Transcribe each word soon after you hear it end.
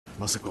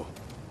Masako,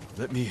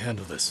 let me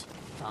handle this.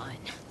 Fine.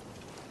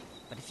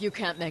 But if you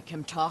can't make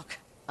him talk,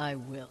 I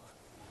will.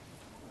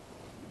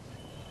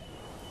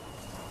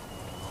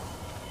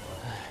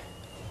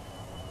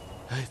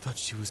 I thought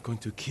she was going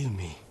to kill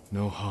me.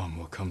 No harm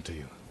will come to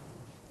you.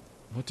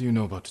 What do you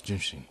know about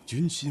Junshin?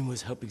 Junshin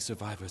was helping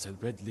survivors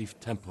at Red Leaf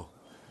Temple.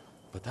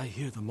 But I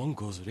hear the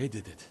Mongols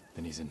raided it.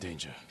 Then he's in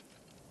danger.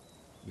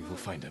 We will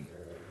find him.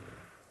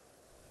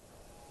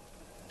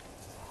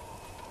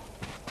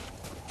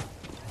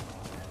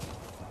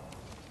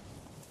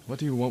 What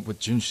do you want with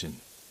Junshin?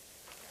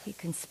 He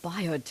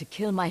conspired to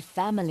kill my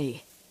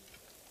family.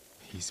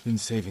 He's been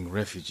saving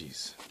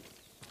refugees.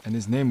 And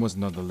his name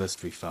wasn't on the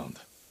list we found.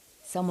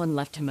 Someone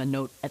left him a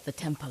note at the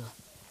temple.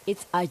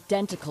 It's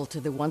identical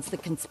to the ones the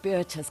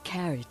conspirators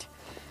carried.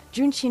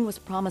 Junshin was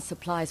promised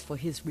supplies for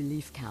his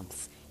relief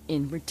camps.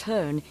 In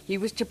return, he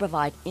was to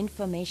provide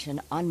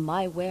information on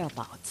my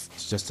whereabouts.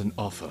 It's just an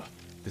offer.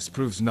 This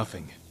proves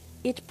nothing.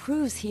 It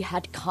proves he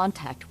had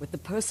contact with the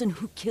person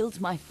who killed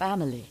my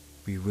family.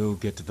 We will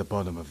get to the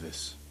bottom of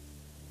this.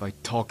 By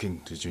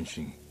talking to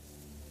Junshin.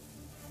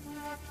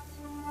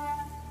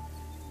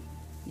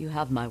 You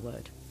have my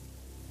word.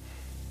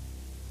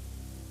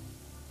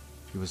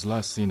 He was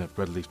last seen at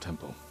Red Leaf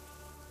Temple.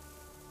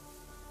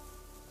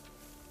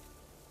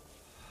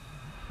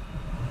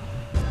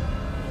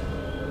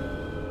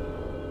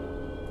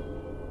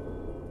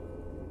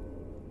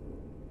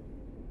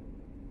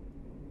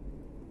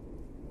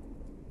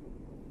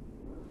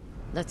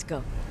 Let's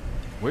go.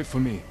 Wait for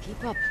me.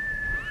 Keep up.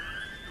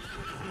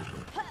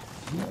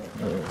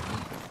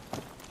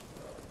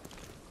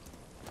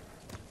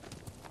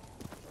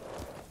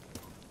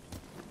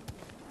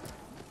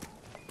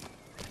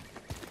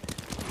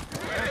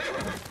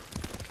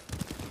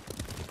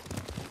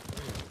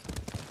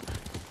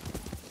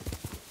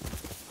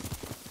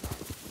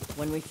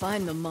 When we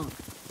find the monk,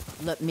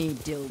 let me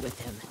deal with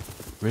him.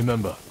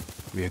 Remember,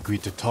 we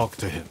agreed to talk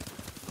to him.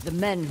 The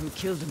men who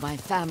killed my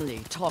family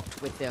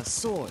talked with their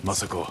swords.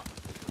 Masako,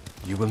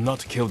 you will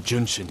not kill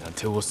Junshin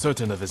until we're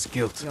certain of his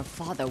guilt. Your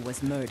father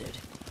was murdered.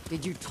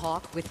 Did you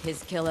talk with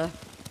his killer?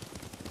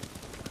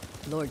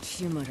 Lord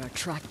Shimura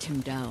tracked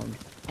him down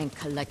and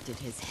collected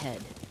his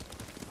head.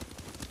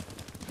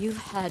 You've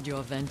had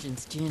your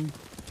vengeance, Jin.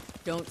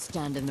 Don't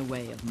stand in the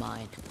way of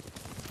mine.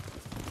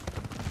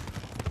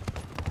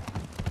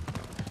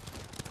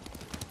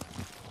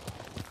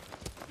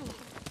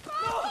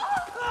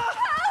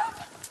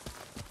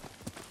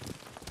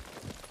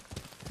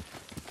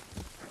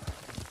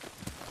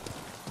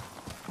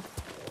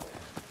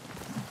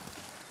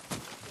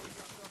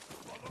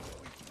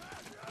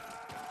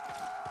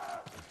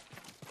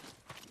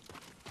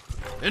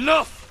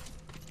 Enough!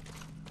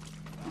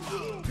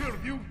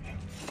 You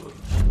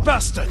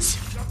bastards!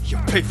 You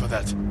pay for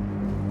that!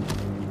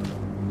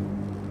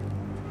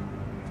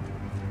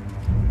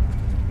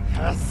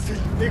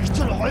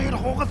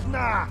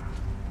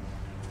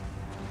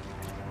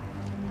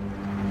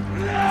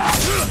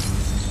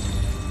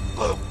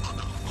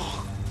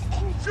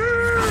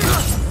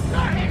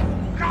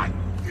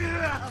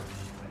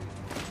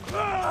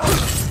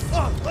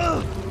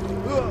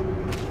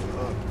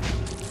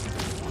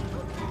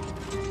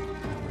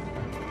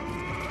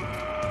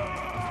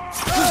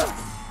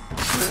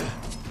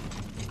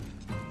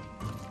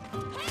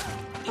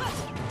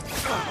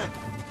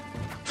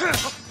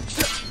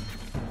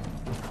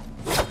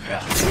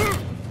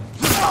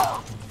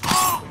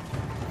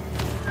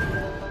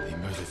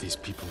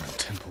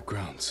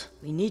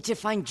 We need to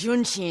find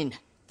Junshin.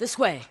 This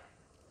way.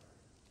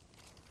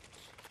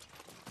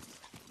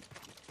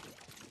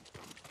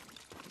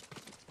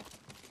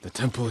 The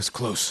temple is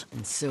close.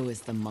 And so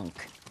is the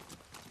monk.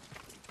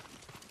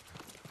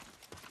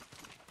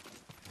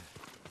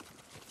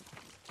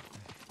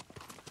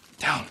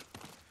 Down.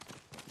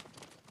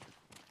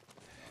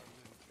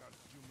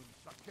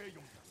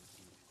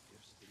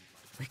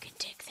 We can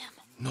take them.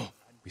 No,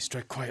 we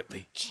strike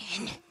quietly.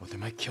 Jin. Or they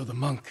might kill the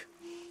monk.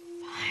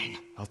 Fine.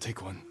 I'll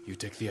take one, you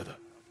take the other.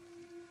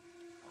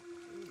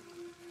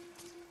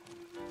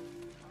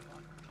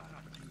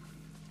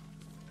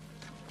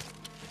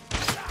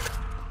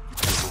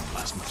 This won't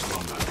last much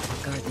longer.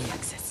 Guard the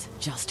exits.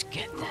 Just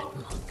get that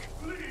monk.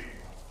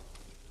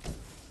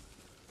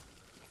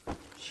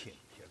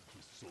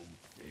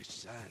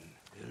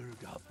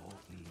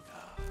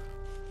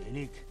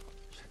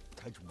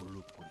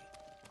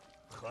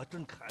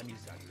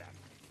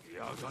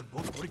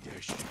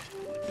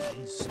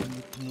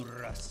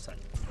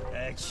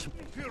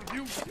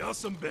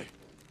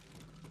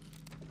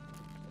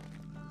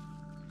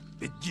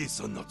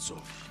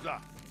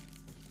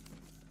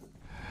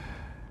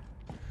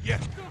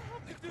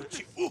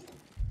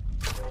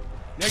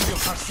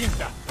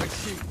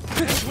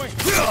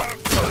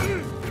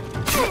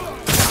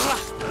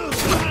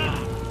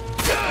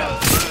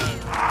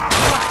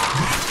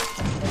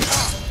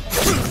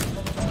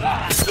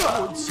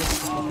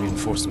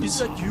 Reinforcements. Is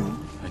that you?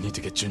 I need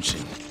to get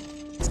Junshin.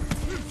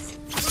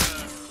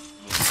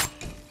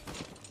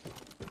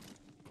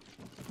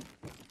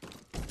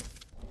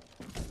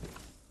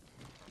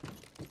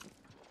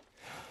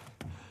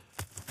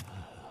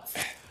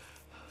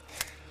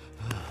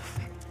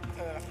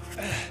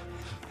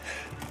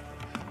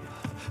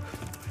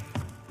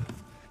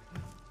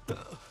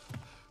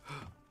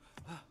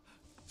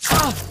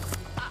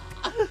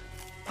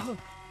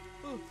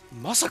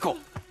 Masako!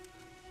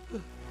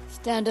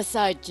 Stand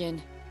aside,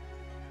 Jin.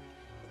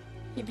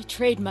 He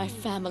betrayed my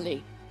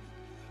family.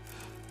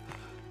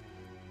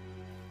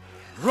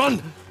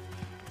 Run!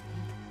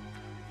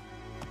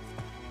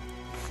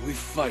 If we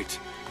fight,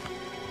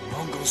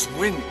 Mongols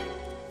win.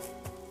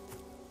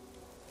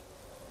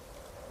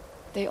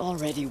 They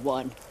already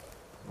won.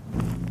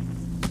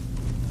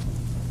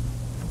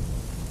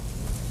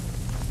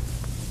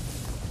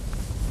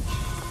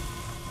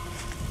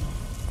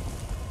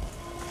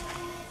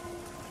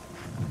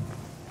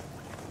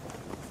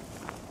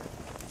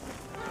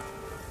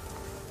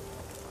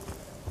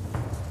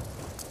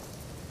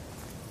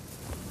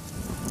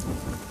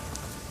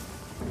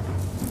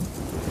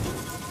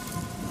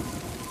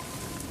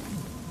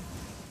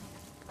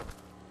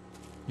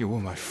 You were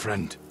my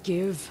friend.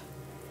 Give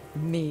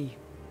me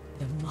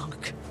the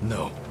monk.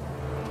 No.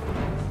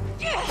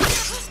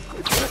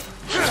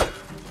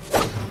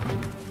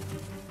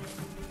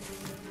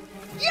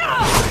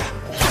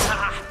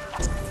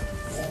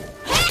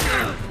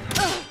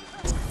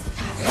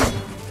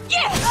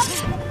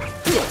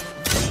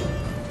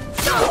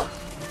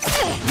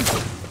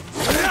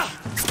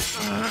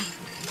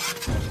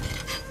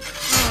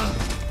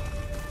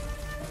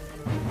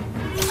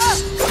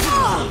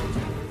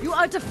 You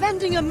are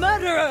defending a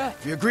murderer!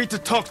 We agreed to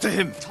talk to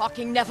him.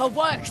 Talking never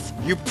works.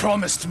 You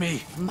promised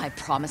me. My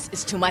promise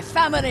is to my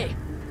family.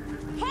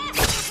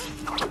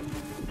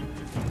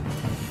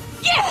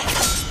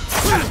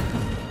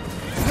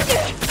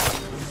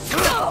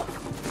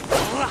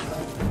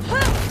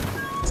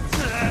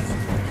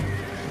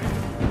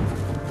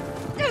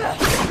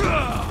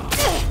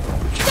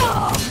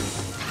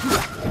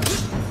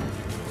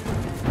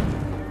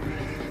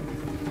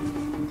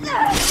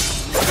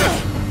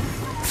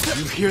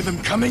 You hear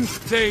them coming?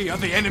 They are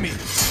the enemy.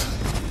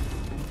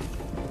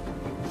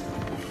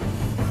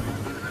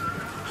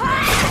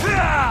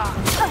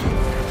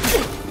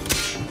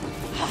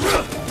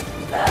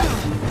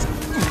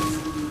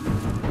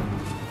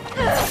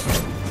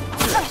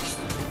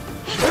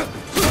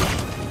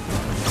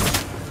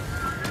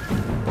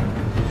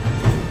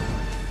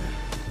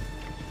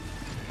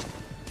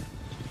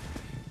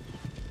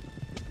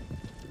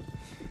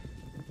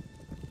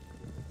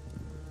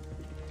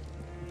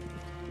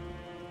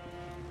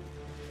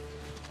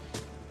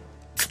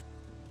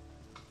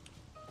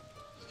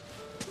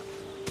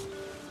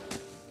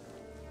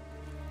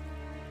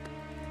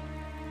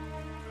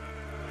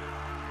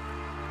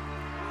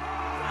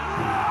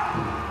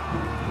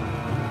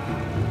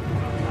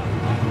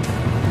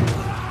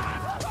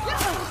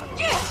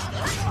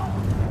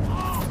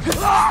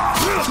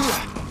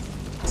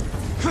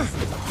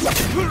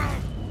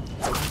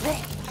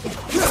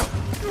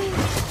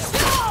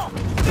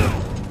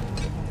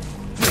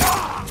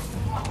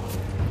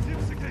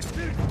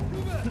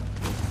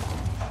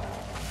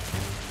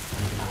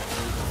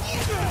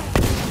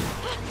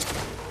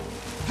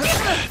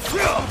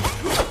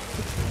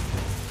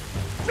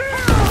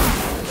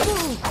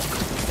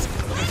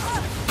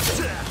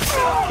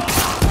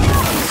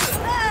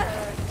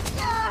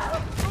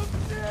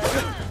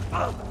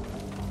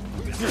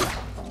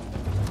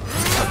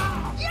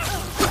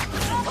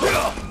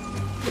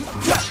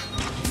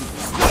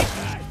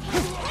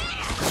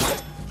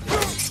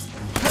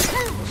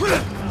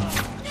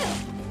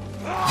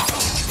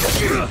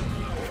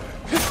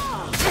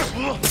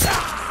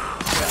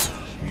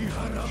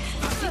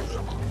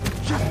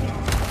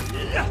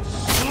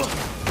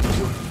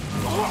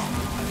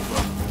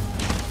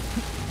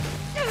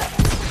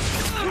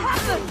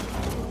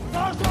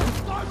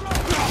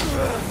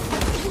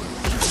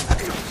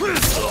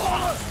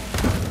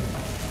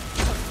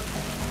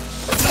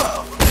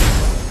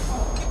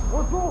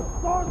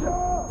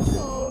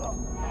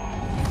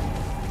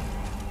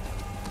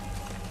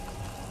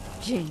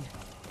 Jin,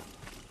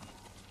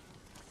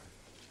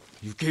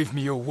 You gave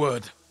me your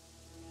word.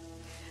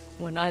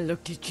 when I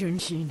looked at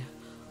Junshin,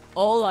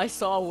 all I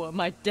saw were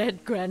my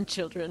dead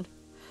grandchildren.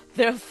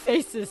 Their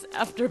faces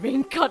after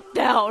being cut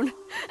down.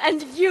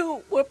 And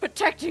you were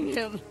protecting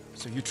him.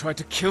 So you tried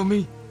to kill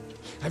me?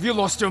 Have you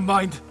lost your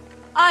mind?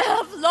 I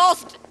have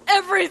lost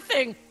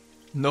everything!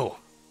 No.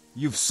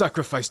 You've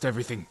sacrificed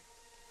everything.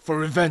 For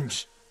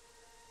revenge.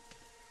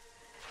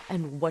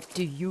 And what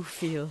do you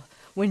feel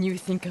when you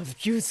think of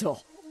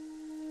Yuzo?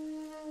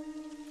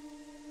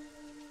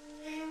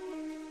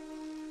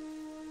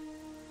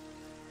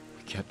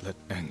 We can't let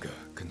anger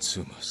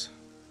consume us.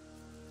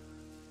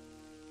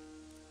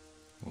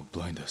 Or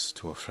blind us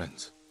to our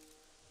friends.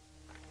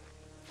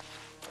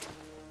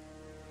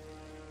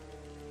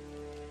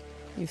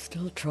 You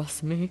still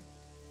trust me?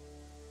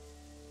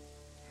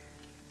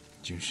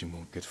 Junshin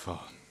won't get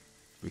far.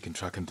 We can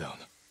track him down.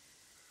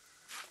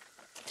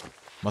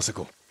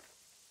 Masako.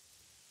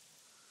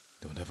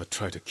 Don't ever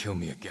try to kill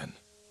me again.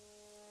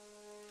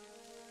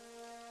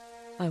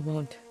 I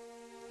won't.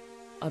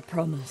 I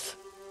promise.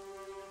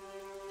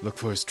 Look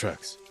for his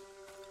tracks.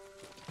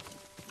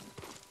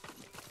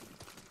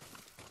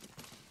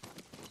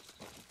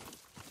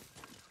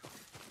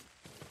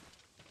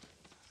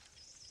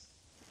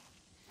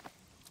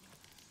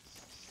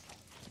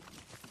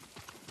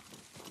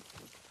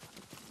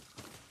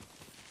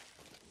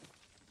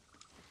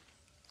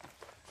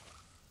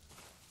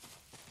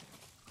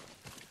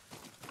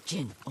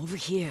 Jin, over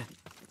here.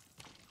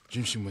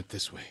 Junshin went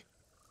this way.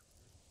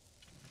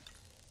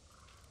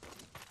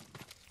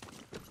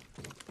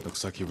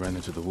 Looks like he ran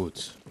into the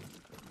woods.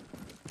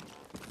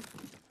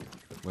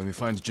 When we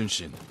find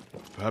Junshin,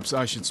 perhaps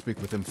I should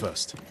speak with him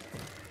first.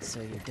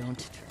 So you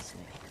don't trust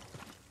me?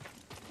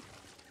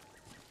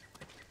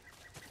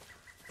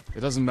 It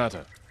doesn't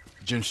matter.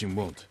 Junshin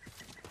won't.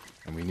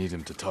 And we need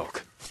him to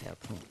talk. Fair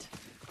point.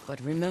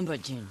 But remember,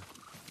 Jin,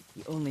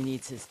 he only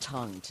needs his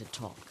tongue to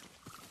talk.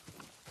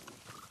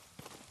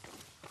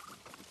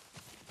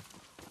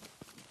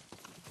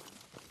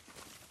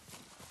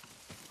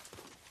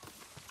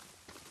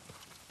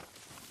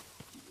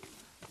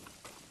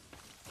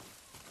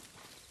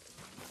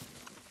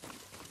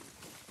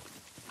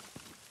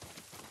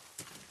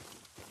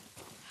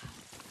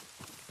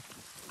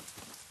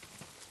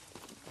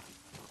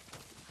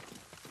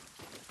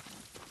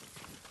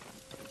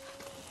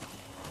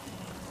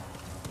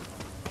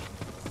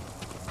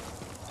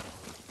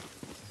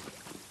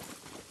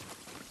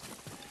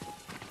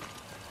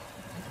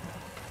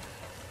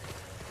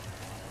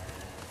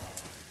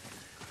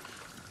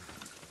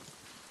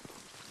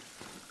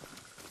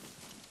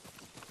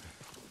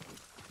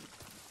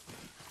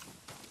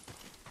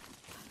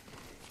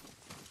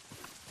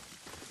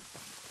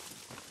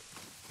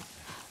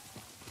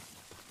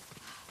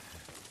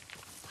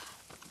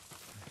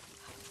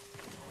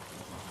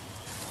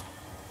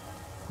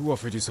 Who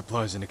offered you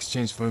supplies in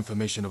exchange for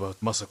information about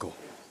Masako?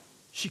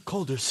 She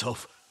called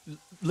herself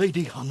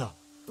Lady Hana.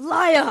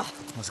 Liar!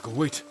 Masako,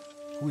 wait!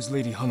 Who is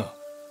Lady Hana?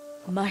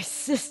 My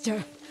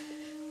sister.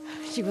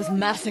 She was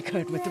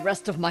massacred with the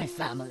rest of my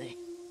family.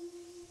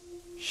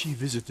 She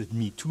visited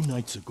me 2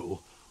 nights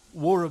ago,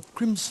 wore a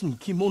crimson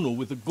kimono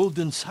with a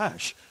golden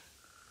sash.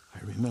 I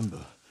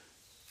remember.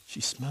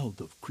 She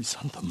smelled of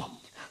chrysanthemum.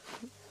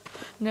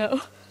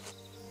 No.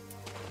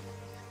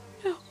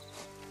 No.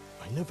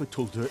 I never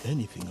told her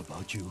anything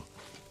about you.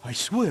 I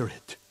swear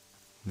it.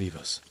 Leave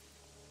us.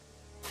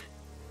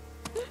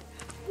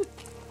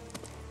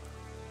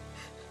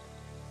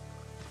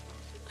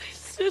 My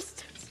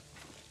sister's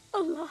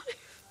alive.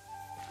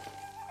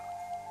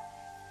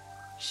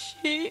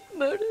 She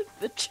murdered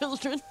the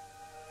children.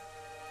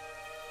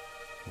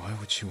 Why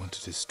would she want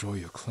to destroy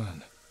your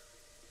clan?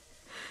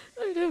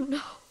 I don't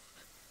know.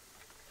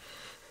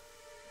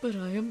 But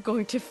I am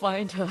going to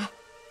find her.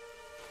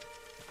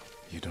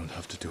 You don't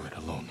have to do it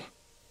alone.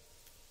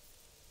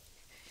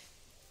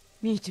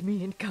 Meet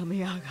me in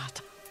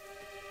Kamiagata.